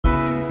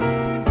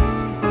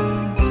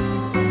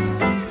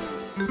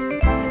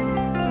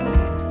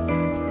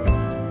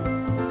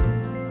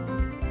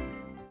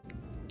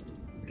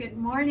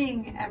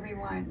morning,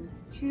 everyone.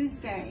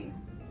 Tuesday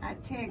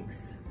at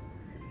Tigs.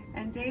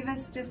 And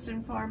Davis just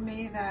informed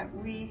me that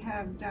we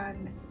have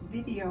done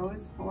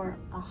videos for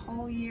a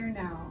whole year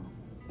now.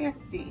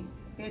 50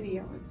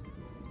 videos,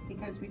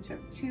 because we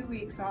took 2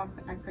 weeks off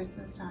at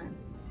Christmas time.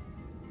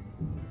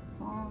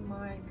 Oh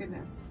my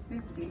goodness,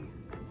 50.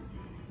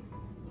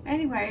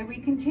 Anyway, we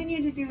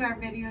continue to do our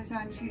videos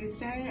on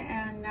Tuesday,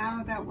 and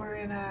now that we're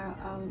in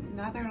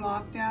another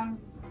lockdown,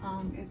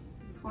 it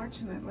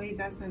fortunately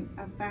doesn't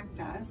affect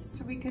us.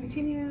 So we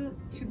continue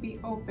to be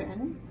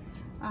open,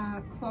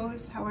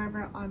 closed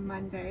however on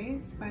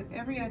Mondays, but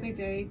every other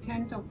day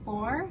 10 till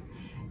 4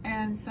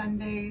 and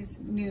Sundays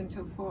noon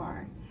till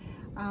 4.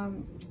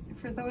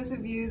 For those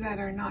of you that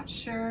are not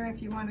sure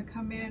if you want to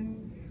come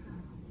in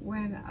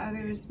when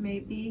others may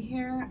be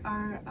here,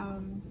 our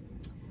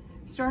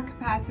store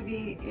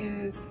capacity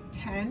is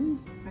 10.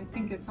 I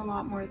think it's a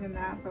lot more than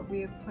that, but we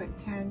have put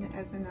 10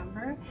 as a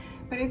number.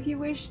 But if you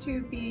wish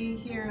to be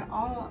here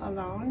all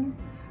alone,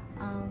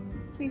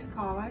 please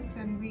call us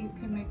and we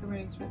can make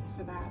arrangements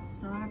for that.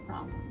 It's not a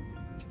problem.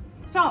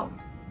 So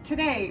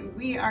today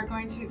we are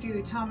going to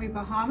do Tommy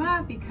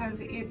Bahama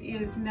because it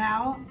is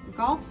now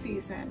golf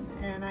season,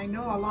 and I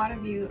know a lot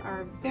of you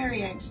are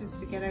very anxious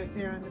to get out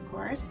there on the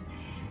course,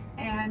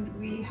 and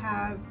we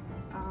have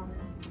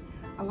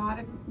a lot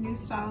of new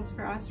styles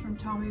for us from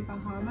Tommy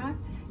Bahama,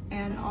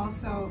 and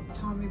also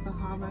Tommy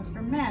Bahama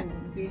for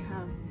men. We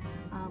have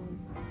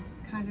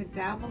kind of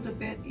dabbled a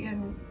bit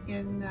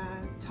in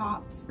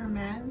tops for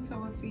men, so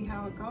we'll see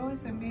how it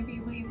goes, and maybe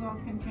we will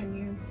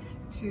continue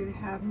to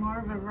have more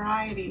of a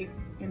variety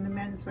in the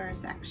menswear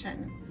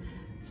section.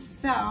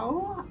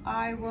 So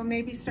I will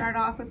maybe start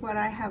off with what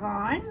I have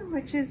on,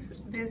 which is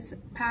this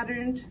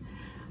patterned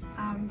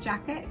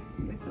jacket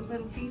with a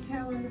little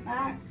detail in the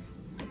back,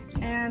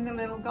 and the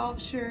little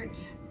golf shirt,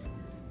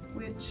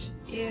 which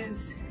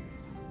is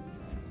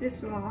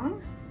this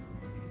long,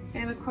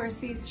 and of course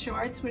these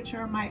shorts, which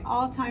are my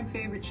all-time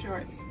favorite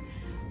shorts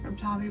from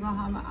Tommy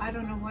Bahama. I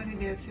don't know what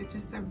it is, they're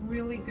just a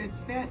really good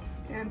fit,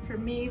 and for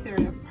me they're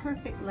a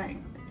perfect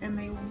length and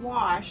they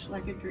wash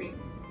like a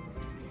dream.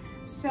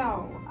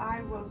 So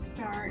I will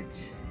start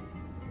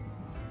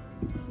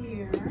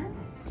here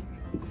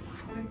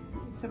with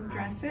some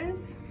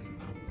dresses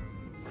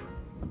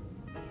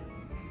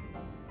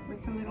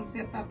with a little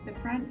zip up the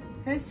front.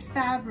 This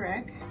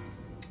fabric,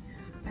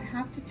 I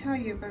have to tell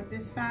you about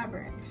this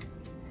fabric.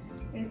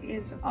 It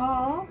is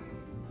all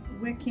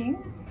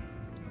wicking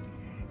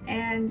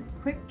and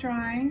quick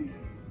drying,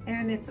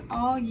 and it's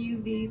all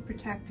UV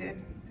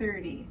protected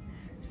 30.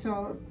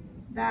 So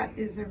that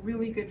is a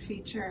really good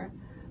feature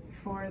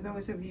for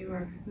those of you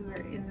who are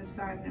in the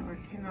sun or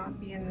cannot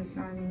be in the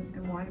sun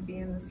and want to be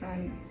in the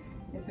sun.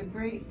 It's a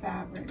great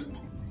fabric.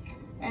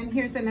 And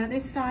here's another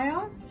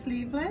style,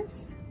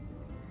 sleeveless,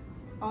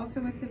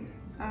 also with the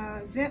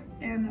zip,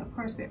 and of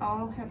course they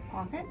all have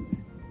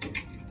pockets.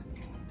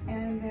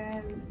 And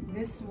then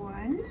this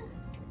one,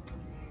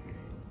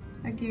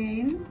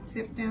 again,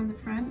 zip down the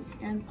front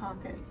and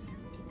pockets,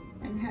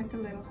 and has a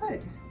little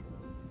hood.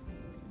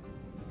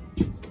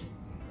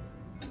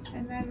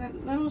 And then the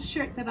little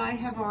shirt that I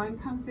have on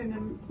comes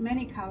in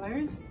many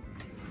colors.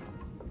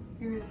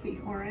 Here's the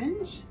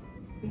orange,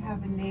 we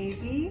have a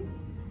navy,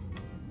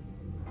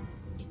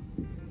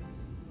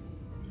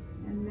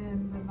 and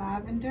then the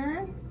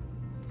lavender,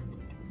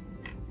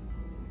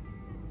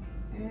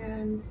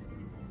 and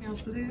pale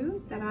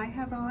blue that I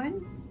have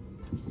on,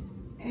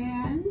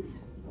 and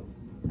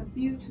a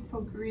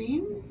beautiful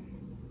green,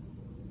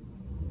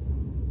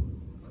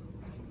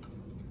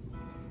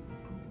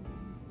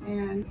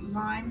 and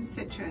lime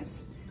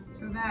citrus.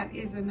 So that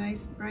is a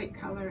nice bright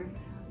color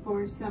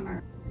for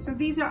summer. So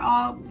these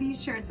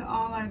shirts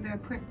all are the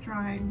quick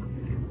drying,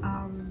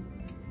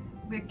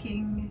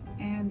 wicking,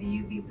 and the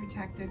UV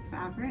protected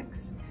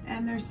fabrics,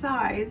 and they're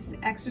sized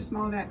extra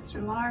small to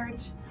extra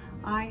large.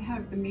 I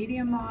have the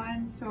medium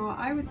on, so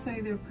I would say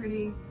they're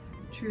pretty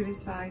true to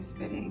size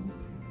fitting,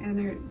 and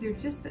they're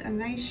just a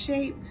nice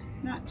shape,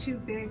 not too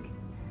big.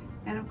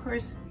 And of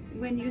course,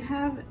 when you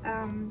have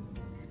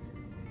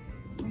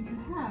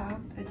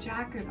a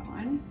jacket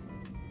on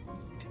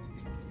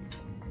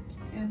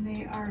and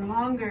they are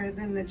longer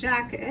than the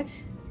jacket,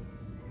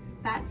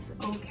 that's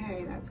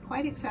okay. That's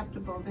quite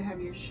acceptable to have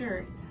your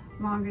shirt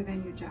longer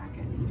than your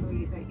jacket, so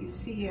that you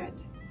see it.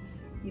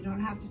 You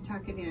don't have to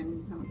tuck it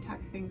in. Don't tuck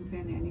things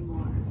in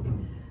anymore.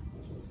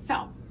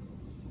 So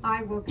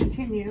I will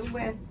continue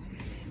with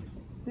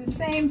the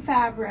same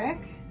fabric.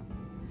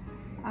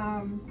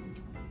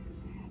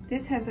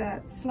 This has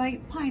a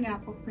slight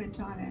pineapple print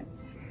on it.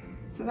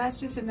 So that's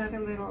just another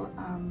little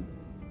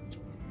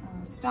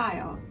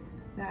style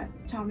that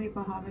Tommy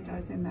Bahama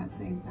does in that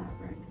same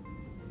fabric.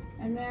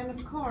 And then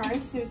of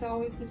course there's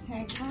always the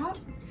tank top.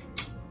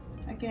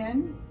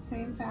 Again,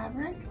 same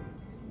fabric.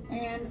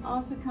 And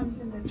also comes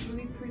in this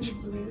really pretty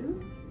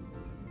blue.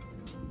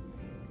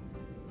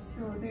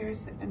 So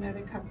there's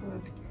another couple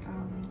of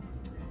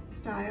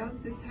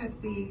styles. This has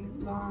the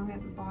long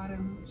at the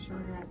bottom,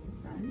 shorter at the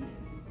front.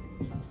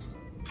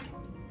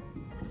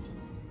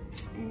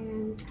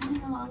 And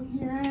coming along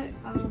here,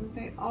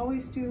 they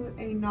always do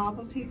a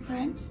novelty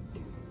print,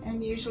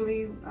 and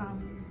usually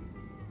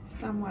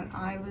somewhat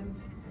island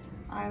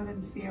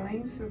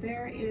feeling. So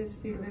there is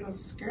the little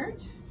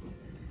skirt,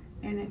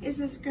 and it is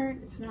a skirt,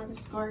 it's not a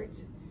skirt,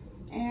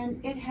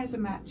 and it has a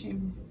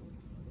matching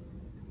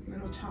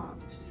little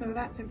top. So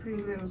that's a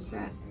pretty little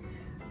set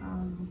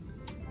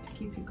to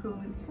keep you cool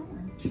in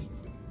summer.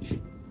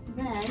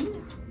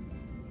 Then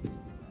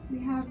we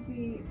have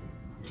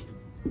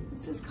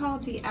this is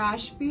called the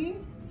Ashby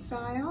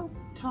style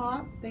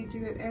top. They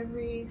do it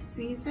every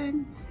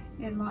season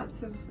in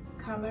lots of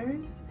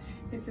colors.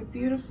 It's a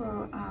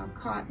beautiful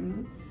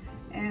cotton,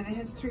 and it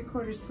has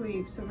 3/4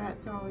 sleeves, so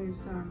that's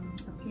always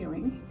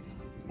appealing.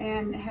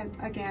 And it has,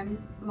 again,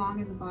 long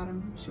in the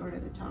bottom, short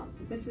at the top.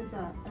 This is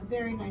a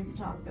very nice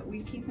top that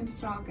we keep in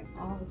stock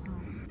all the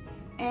time.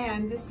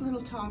 And this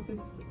little top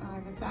is,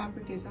 the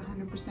fabric is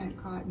 100%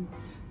 cotton,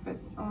 but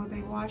oh,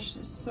 they wash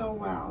so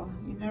well.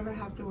 You never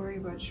have to worry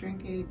about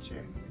shrinkage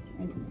or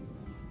anything.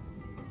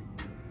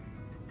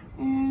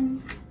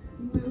 And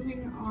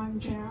moving on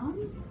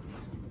down,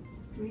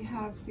 we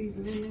have the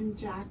linen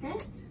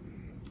jacket.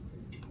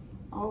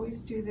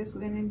 Always do this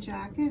linen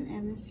jacket,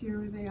 and this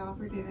year they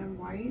offered it in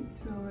white,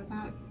 so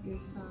that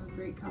is a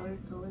great color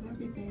to go with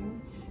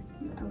everything.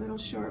 It's a little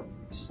short,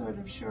 sort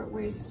of short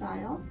waist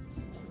style.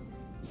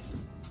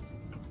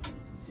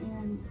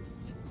 And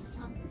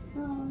top of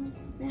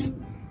those.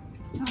 Then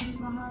Tommy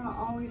Bahama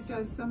always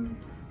does some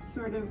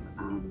sort of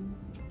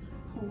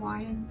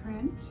Hawaiian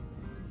print.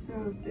 So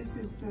this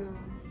is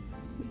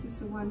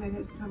the one that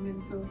has come in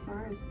so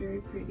far. It's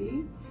very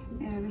pretty,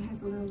 and it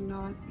has a little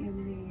knot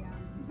in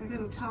a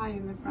little tie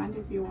in the front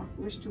if you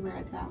wish to wear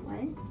it that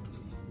way.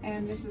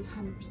 And this is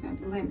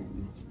 100%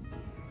 linen.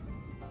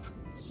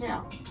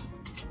 So,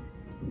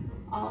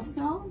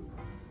 also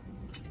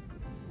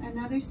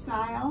another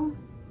style,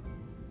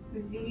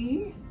 the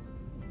V,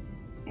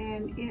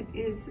 and it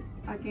is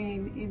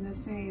again in the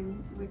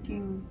same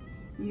wicking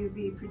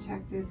UV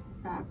protected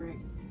fabric,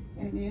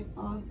 and it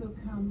also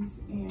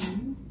comes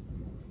in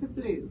the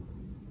blue.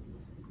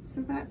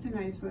 So that's a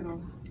nice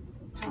little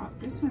top.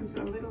 This one's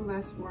a little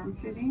less form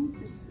fitting,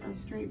 just a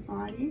straight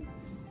body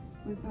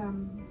with a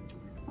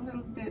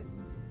little bit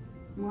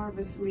more of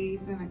a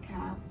sleeve than a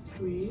cap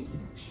sleeve.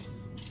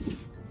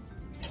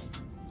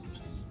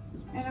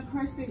 And of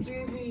course they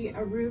do the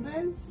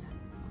Arubas.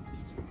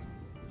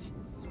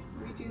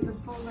 We do the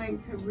full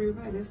length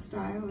Aruba. This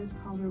style is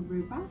called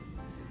Aruba,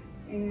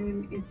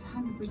 and it's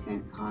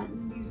 100%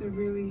 cotton. These are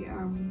really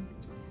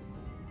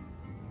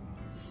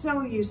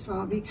so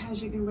useful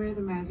because you can wear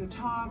them as a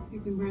top, you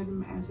can wear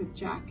them as a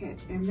jacket,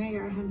 and they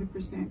are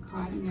 100%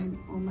 cotton, and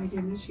oh my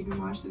goodness, you can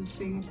wash this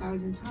thing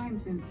 1,000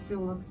 times and it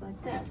still looks like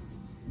this.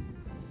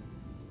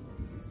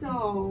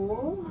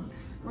 So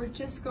we're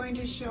just going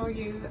to show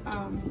you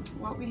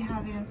what we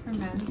have in for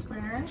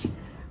menswear.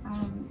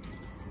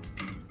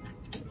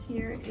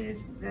 Here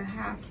is the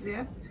half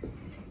zip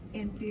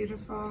in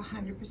beautiful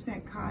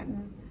 100%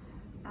 cotton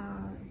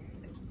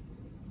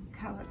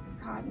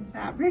cotton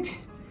fabric.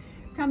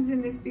 Comes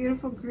in this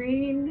beautiful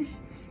green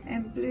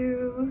and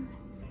blue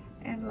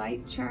and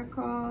light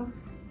charcoal.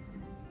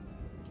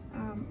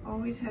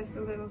 Always has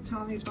the little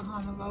Tommy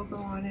Bahama logo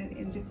on it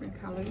in different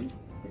colors,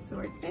 the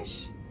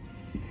swordfish.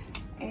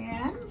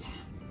 And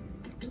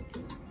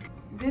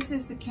this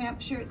is the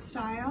camp shirt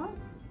style.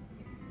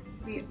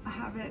 We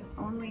have it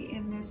only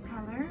in this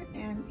color,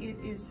 and it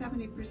is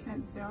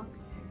 70% silk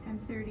and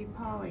 30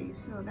 poly,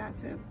 so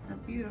that's a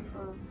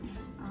beautiful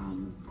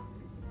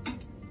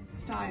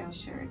style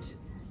shirt.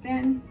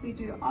 Then we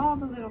do all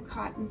the little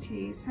cotton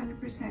tees,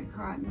 100%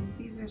 cotton.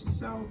 These are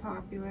so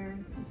popular,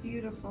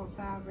 beautiful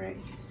fabric.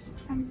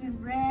 Comes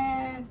in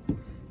red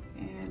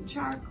and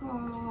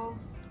charcoal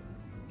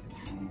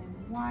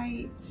and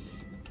white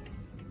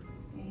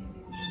and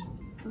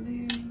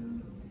blue.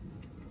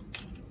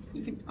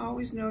 You can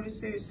always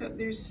notice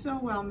they're so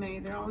well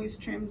made. They're always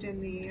trimmed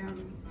in the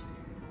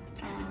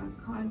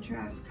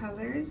contrast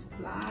colors,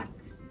 black,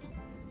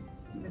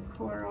 the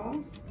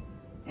coral,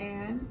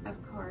 and of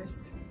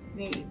course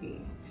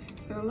navy.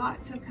 So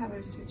lots of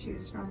colors to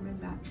choose from in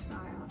that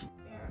style.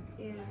 There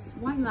is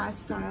one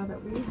last style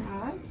that we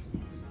have,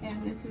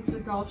 and this is the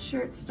golf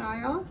shirt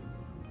style.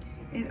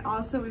 It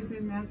also is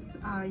in this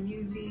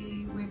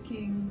UV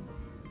wicking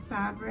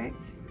fabric,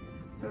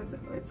 so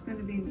it's going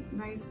to be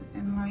nice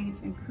and light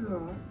and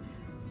cool.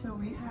 So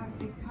we have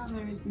the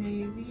colors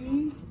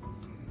navy,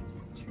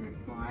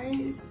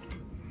 turquoise,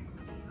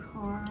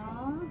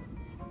 coral,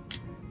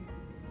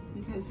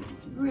 because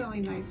it's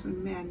really nice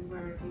when men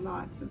wear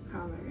lots of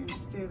color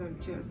instead of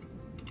just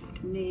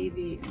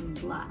navy and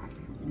black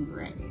and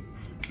gray.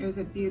 There's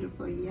a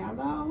beautiful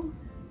yellow,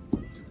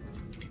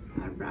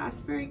 a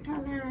raspberry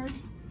color,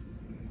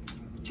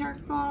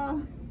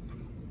 charcoal,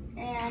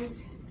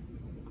 and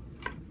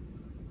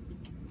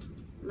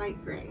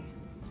light gray.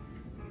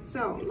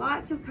 So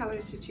lots of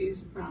colors to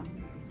choose from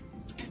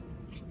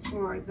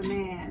for the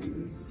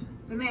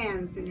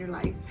mans in your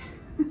life.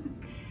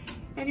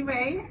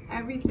 Anyway,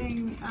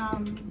 everything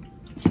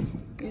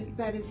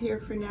that is here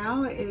for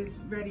now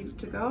is ready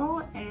to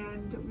go,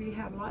 and we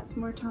have lots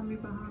more Tommy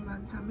Bahama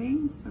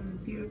coming, some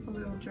beautiful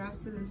little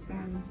dresses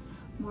and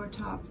more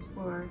tops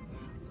for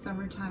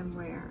summertime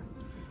wear.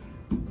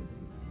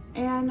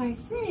 And I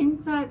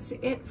think that's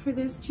it for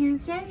this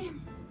Tuesday.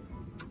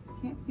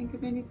 Can't think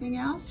of anything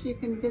else. You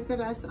can visit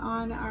us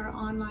on our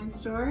online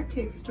store,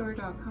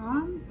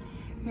 tigsstore.com.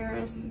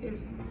 Harris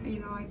is, you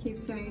know, I keep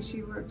saying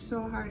she works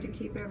so hard to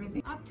keep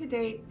everything up to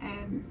date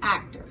and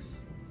active.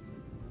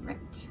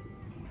 Right.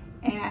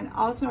 And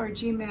also our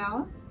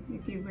Gmail,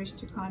 if you wish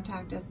to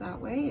contact us that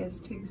way,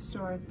 is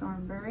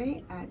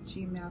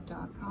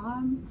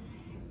tigsstore@gmail.com.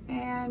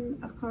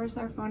 And of course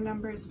our phone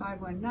number is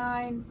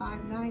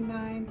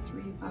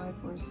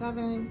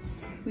 519-599-3547.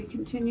 We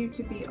continue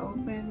to be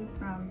open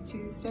from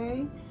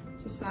Tuesday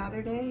to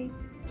Saturday,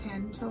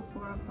 10 till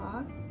 4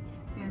 o'clock,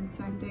 and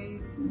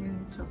Sundays,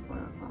 noon till 4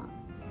 o'clock.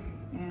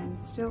 And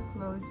still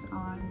closed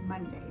on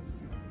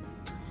Mondays.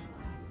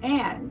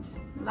 And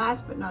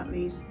last but not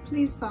least,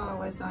 please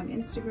follow us on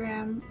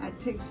Instagram at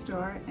Tigs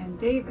Store, and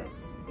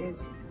Davis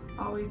is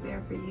always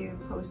there for you,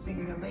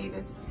 posting the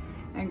latest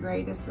and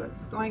greatest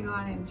what's going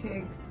on in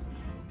Tigs.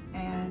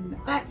 And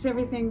that's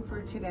everything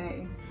for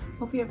today.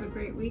 Hope you have a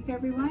great week,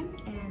 everyone,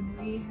 and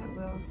we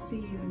will see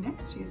you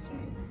next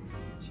Tuesday.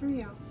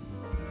 Cheerio.